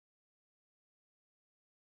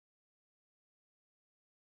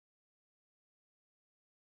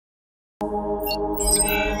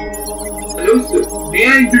Hello sir, may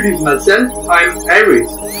I introduce myself? I am Aries,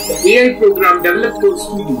 the AI program developed for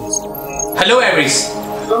students. Hello Aries.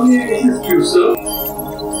 How may I assist you sir?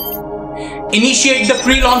 Initiate the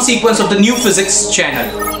pre-launch sequence of the new physics channel.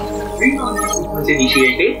 Pre-launch sequence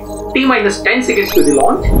initiated. T-minus 10 seconds to the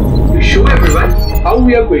launch to show everyone how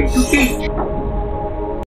we are going to teach.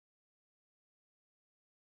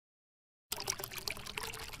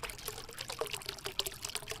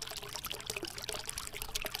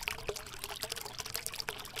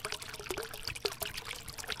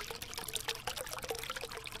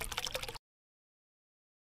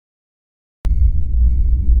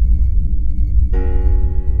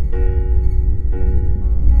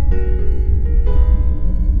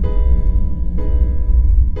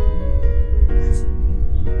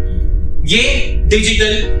 ये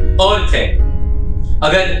digital अर्थ है।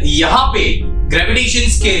 अगर यहाँ पे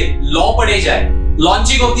ग्रेविटेशंस के law पढ़े जाए,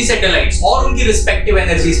 launching of the satellites और उनकी रिस्पेक्टिव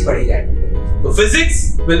एनर्जीज पढ़ी जाए, तो physics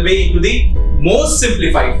will be into the most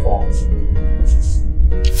simplified form.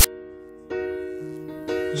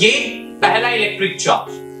 ये पहला इलेक्ट्रिक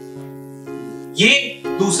चार्ज, ये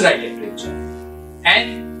दूसरा इलेक्ट्रिक चार्ज,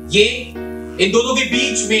 एंड ये इन दोनों के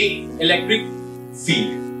बीच में इलेक्ट्रिक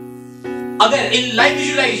फील्ड। अगर इन लाइव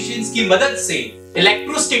विजुअलाइजेशंस की मदद से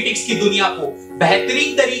इलेक्ट्रोस्टैटिक्स की दुनिया को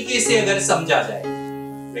बेहतरीन तरीके से अगर समझा जाए,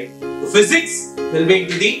 तो physics will be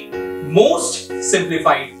into the most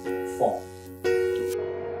simplified form.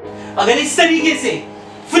 अगर इस तरीके से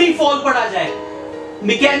फ्री फॉल पढ़ा जाए,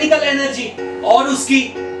 मैकेनिकल एनर्जी और उसकी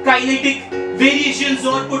काइनेटिक वेरिएशंस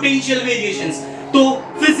और पोटेंशियल वेरिएशंस, तो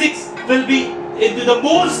physics will be into the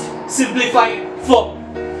most simplified form.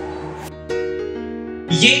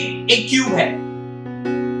 ये एक क्यूब है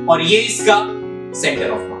और ये इसका सेंटर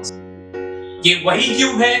ऑफ मास। ये वही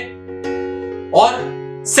क्यूब है और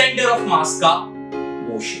सेंटर ऑफ मास का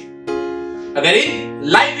मोशन। अगर इन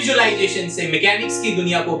लाइव विजुअलाइजेशन से मैकेनिक्स की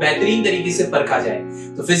दुनिया को बेहतरीन तरीके से परखा जाए,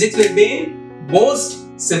 तो physics will be in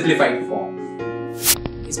most simplified form.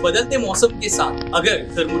 इस बदलते मौसम के साथ अगर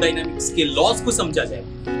थर्मोडायनामिक्स के लॉज को समझा जाए,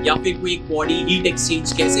 या फिर कोई एक बॉडी हीट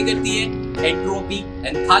एक्सचेंज कैसे करती है, एंट्रोपी,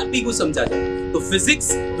 एंथैल्पी को समझा जाए, तो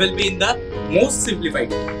physics will be in the most simplified.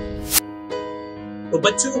 तो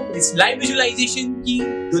बच्चों, इस लाइव विजुअलाइजेशन की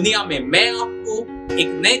दुनिया में मैं आपको एक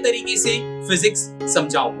नए तरीके से फिजिक्स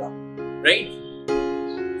समझाऊंगा, right?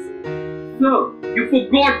 Sir, you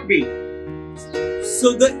forgot me. So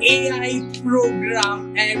the AI program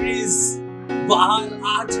Aries बाहर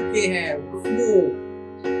आ चुके हैं।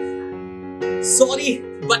 सॉरी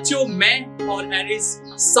बच्चों, मैं और एरिस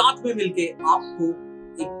साथ में मिलके आपको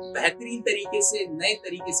एक बेहतरीन तरीके से, नए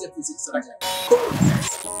तरीके से फिजिक्स समझाएंगे।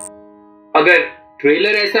 अगर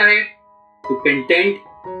ट्रेलर ऐसा है तो कंटेंट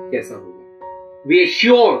कैसा होगा? We are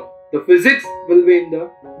sure the physics will be in the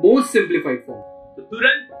most simplified form. तो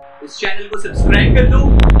तुरंत इस चैनल को सब्सक्राइब कर लो,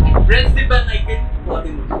 press the bell icon for the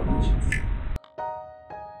notifications.